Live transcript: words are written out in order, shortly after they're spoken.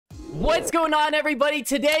What's going on, everybody?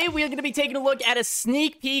 Today we are going to be taking a look at a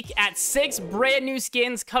sneak peek at 6 brand new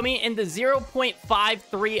skins coming in the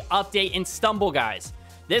 0.53 update in Stumble Guys.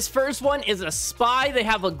 This first one is a spy. They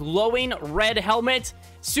have a glowing red helmet,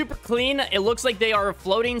 super clean. It looks like they are a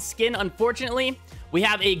floating skin, unfortunately. We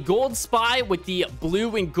have a gold spy with the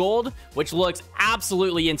blue and gold, which looks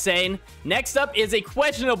absolutely insane. Next up is a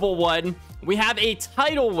questionable one. We have a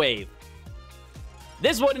tidal wave.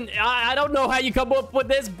 This one, I don't know how you come up with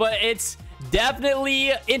this, but it's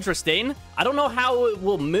definitely interesting. I don't know how it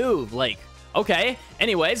will move. Like, okay.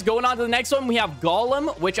 Anyways, going on to the next one, we have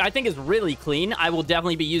Golem, which I think is really clean. I will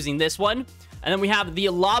definitely be using this one. And then we have the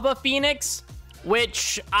Lava Phoenix,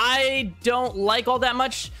 which I don't like all that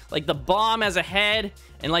much. Like the bomb as a head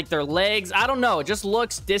and like their legs. I don't know. It just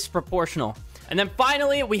looks disproportional. And then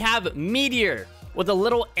finally, we have Meteor with a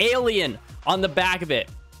little alien on the back of it.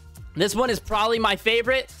 This one is probably my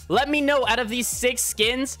favorite. Let me know, out of these 6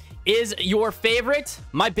 skins, is your favorite?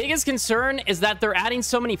 My biggest concern is that they're adding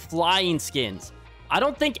so many flying skins. I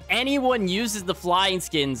don't think anyone uses the flying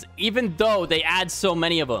skins, even though they add so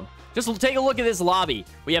many of them. Just take a look at this lobby.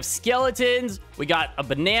 We have skeletons, we got a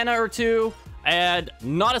banana or two, and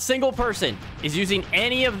not a single person is using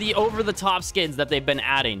any of the over-the-top skins that they've been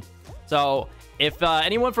adding. So, if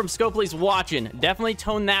anyone from Scopely's watching, definitely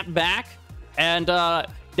tone that back, and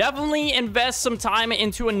definitely invest some time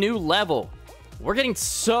into a new level. We're getting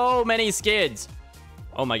so many skins.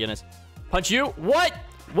 Oh my goodness. Punch you. What?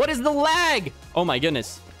 What is the lag? Oh my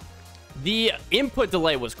goodness. The input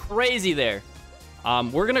delay was crazy there.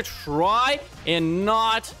 We're gonna try and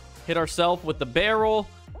not hit ourselves with the barrel.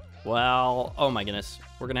 Well, oh my goodness.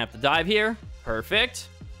 We're gonna have to dive here. Perfect.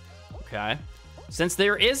 Okay. Since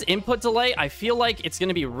there is input delay, I feel like it's going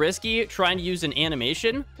to be risky trying to use an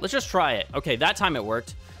animation. Let's just try it. Okay, that time it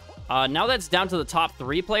worked. Now that's down to the top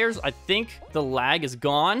 3 players, I think the lag is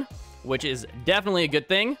gone, which is definitely a good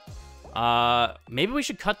thing. Maybe we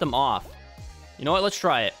should cut them off. You know what? Let's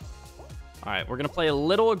try it. All right, we're going to play a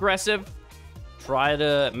little aggressive. Try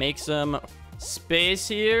to make some space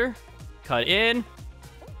here. Cut in.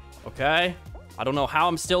 Okay. I don't know how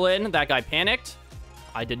I'm still in. That guy panicked.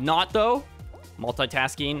 I did not, though.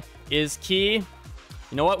 Multitasking is key. You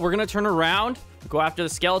know what? We're going to turn around, go after the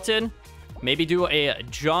skeleton, maybe do a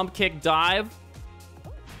jump kick dive.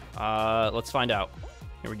 Let's find out.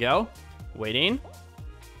 Here we go. Waiting.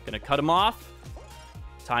 Going to cut him off.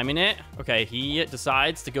 Timing it. Okay, he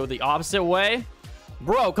decides to go the opposite way.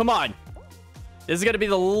 Bro, come on. This is going to be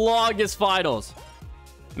the longest finals.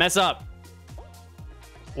 Mess up.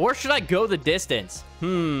 Or should I go the distance?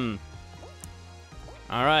 All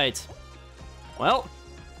right. Well,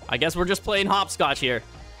 I guess we're just playing hopscotch here.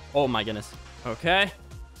 Oh my goodness. Okay.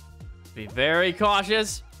 Be very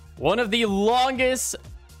cautious. One of the longest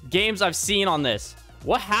games I've seen on this.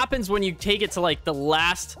 What happens when you take it to like the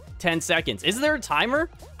last 10 seconds? Is there a timer?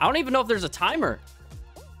 I don't even know if there's a timer.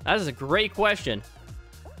 That is a great question.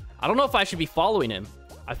 I don't know if I should be following him.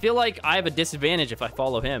 I feel like I have a disadvantage if I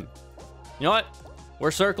follow him. You know what? We're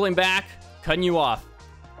circling back, cutting you off.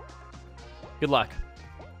 Good luck.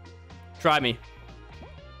 Try me.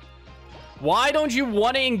 Why don't you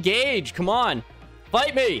want to engage? Come on.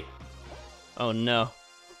 Fight me. Oh, no.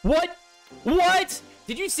 What? What?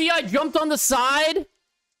 Did you see I jumped on the side?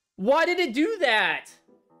 Why did it do that?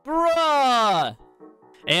 Bruh.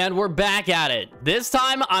 And we're back at it. This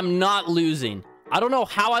time, I'm not losing. I don't know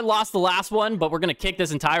how I lost the last one, but we're going to kick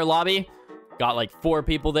this entire lobby. Got like 4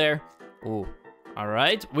 people there. Ooh. All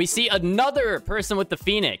right. We see another person with the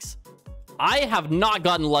Phoenix. I have not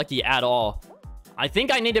gotten lucky at all. I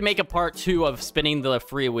think I need to make a part 2 of spinning the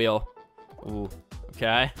free wheel. Ooh,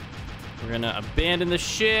 okay. We're gonna abandon the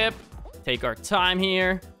ship. Take our time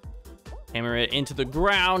here. Hammer it into the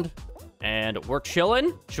ground. And we're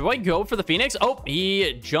chilling. Should I go for the Phoenix? Oh,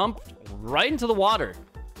 he jumped right into the water.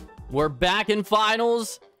 We're back in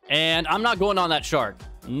finals. And I'm not going on that shark.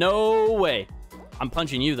 No way. I'm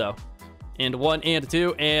punching you, though. And 1, and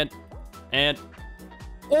 2, and...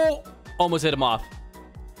 Oh! Almost hit him off.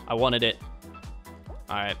 I wanted it.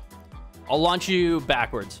 All right. I'll launch you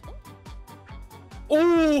backwards.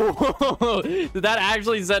 Oh! That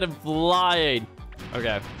actually sent him flying.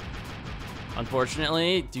 Okay.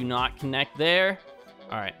 Unfortunately, do not connect there.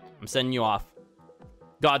 All right. I'm sending you off.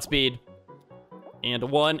 Godspeed. And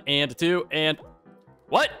 1, and 2, and...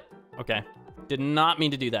 What? Okay. Did not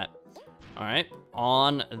mean to do that. All right.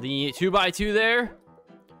 On the 2x2 there.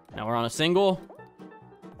 Now we're on a single.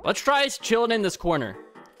 Let's try chilling in this corner.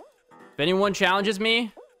 If anyone challenges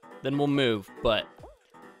me, then we'll move. But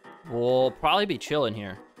we'll probably be chilling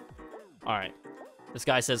here. All right. This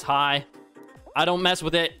guy says hi. I don't mess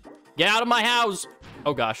with it. Get out of my house.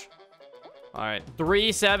 Oh, gosh. All right.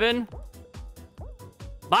 3, 7.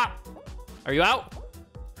 Bop. Are you out?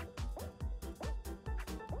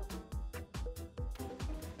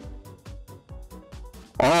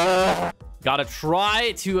 Gotta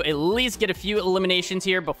try to at least get a few eliminations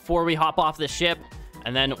here before we hop off the ship.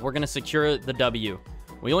 And then we're gonna secure the W.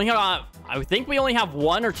 We only have, I think we only have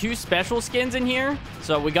 1 or 2 special skins in here.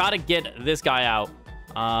 So we gotta get this guy out.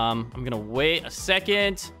 I'm gonna wait a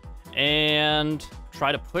second and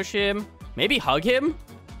try to push him. Maybe hug him?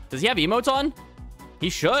 Does he have emotes on? He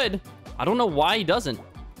should. I don't know why he doesn't.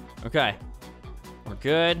 Okay. We're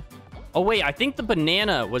good. Oh, wait. I think the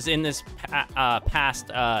banana was in this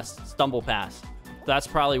past stumble pass. That's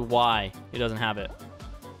probably why he doesn't have it.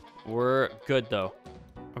 We're good, though.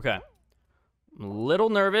 Okay. I'm a little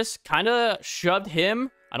nervous. Kind of shoved him.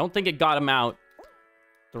 I don't think it got him out.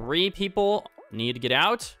 3 people need to get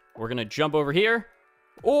out. We're going to jump over here.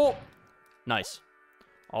 Oh, nice.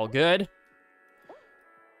 All good.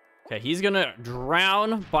 Okay, he's going to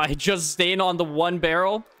drown by just staying on the 1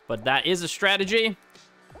 barrel. But that is a strategy.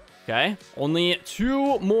 Okay, only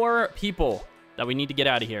 2 more people that we need to get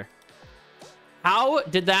out of here. How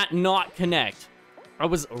did that not connect? I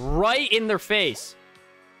was right in their face.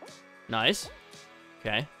 Nice.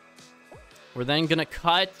 Okay. We're then going to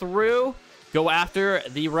cut through, go after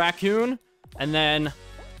the raccoon, and then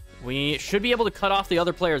we should be able to cut off the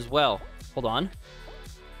other player as well. Hold on.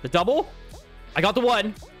 The double. I got the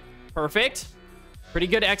 1. Perfect. Pretty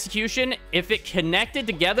good execution. If it connected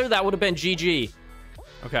together, that would have been GG.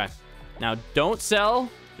 Okay. Now, don't sell.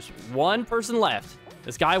 Just 1 person left.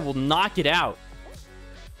 This guy will not get out.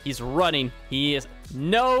 He's running. He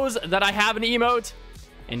knows that I have an emote.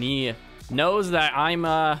 And he knows that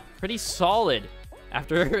I'm pretty solid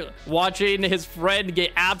after watching his friend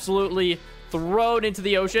get absolutely thrown into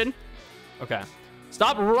the ocean. Okay.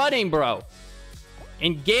 Stop running, bro.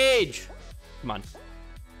 Engage. Come on.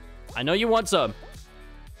 I know you want some.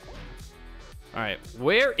 All right.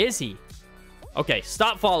 Where is he? Okay.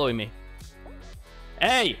 Stop following me.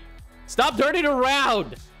 Hey. Stop turning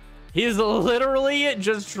around. He's literally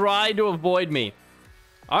just trying to avoid me.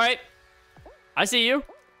 All right. I see you.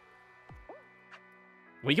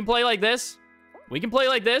 We can play like this. We can play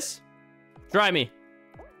like this. Try me.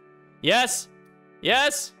 Yes.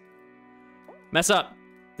 Yes. Mess up.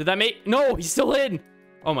 Did that make... No, he's still in.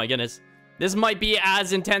 Oh my goodness. This might be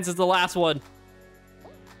as intense as the last one.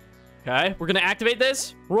 Okay, we're gonna activate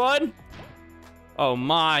this. Run. Oh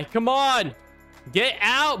my, come on. Get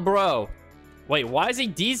out, bro. Wait, why is he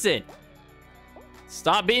decent?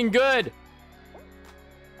 Stop being good.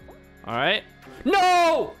 All right.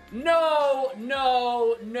 No! No!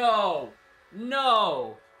 No! No!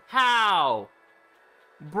 No! How?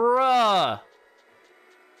 Bruh.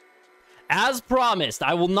 As promised,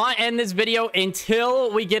 I will not end this video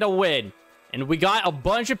until we get a win. And we got a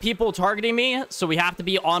bunch of people targeting me, so we have to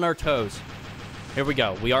be on our toes. Here we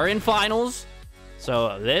go. We are in finals,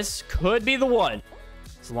 so this could be the one.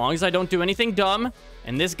 As long as I don't do anything dumb,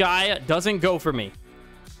 and this guy doesn't go for me.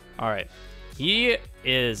 All right. He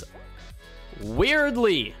is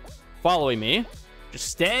weirdly following me. Just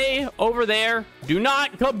stay over there. Do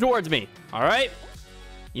not come towards me. All right?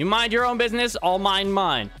 You mind your own business. I'll mind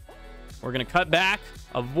mine. We're going to cut back,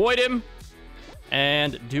 avoid him,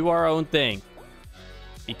 and do our own thing.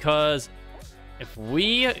 Because if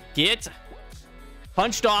we get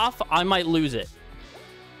punched off, I might lose it.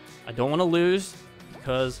 I don't want to lose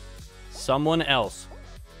because someone else.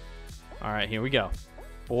 All right, here we go.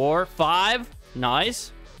 4, 5.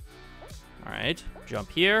 Nice. All right,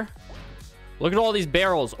 jump here. Look at all these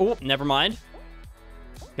barrels. Oh, never mind.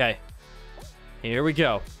 Okay. Here we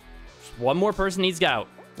go. Just 1 more person needs to get out.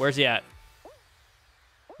 Where's he at?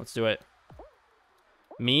 Let's do it.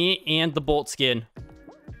 Me and the bolt skin.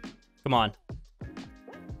 Come on.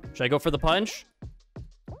 Should I go for the punch?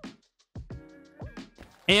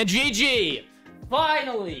 And GG!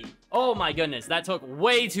 Finally! Oh my goodness, that took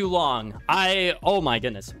way too long. Oh my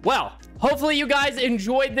goodness. Well, hopefully you guys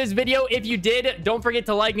enjoyed this video. If you did, don't forget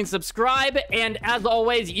to like and subscribe. And as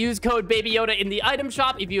always, use code BabyYoda in the item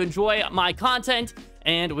shop if you enjoy my content.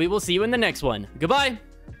 And we will see you in the next one. Goodbye!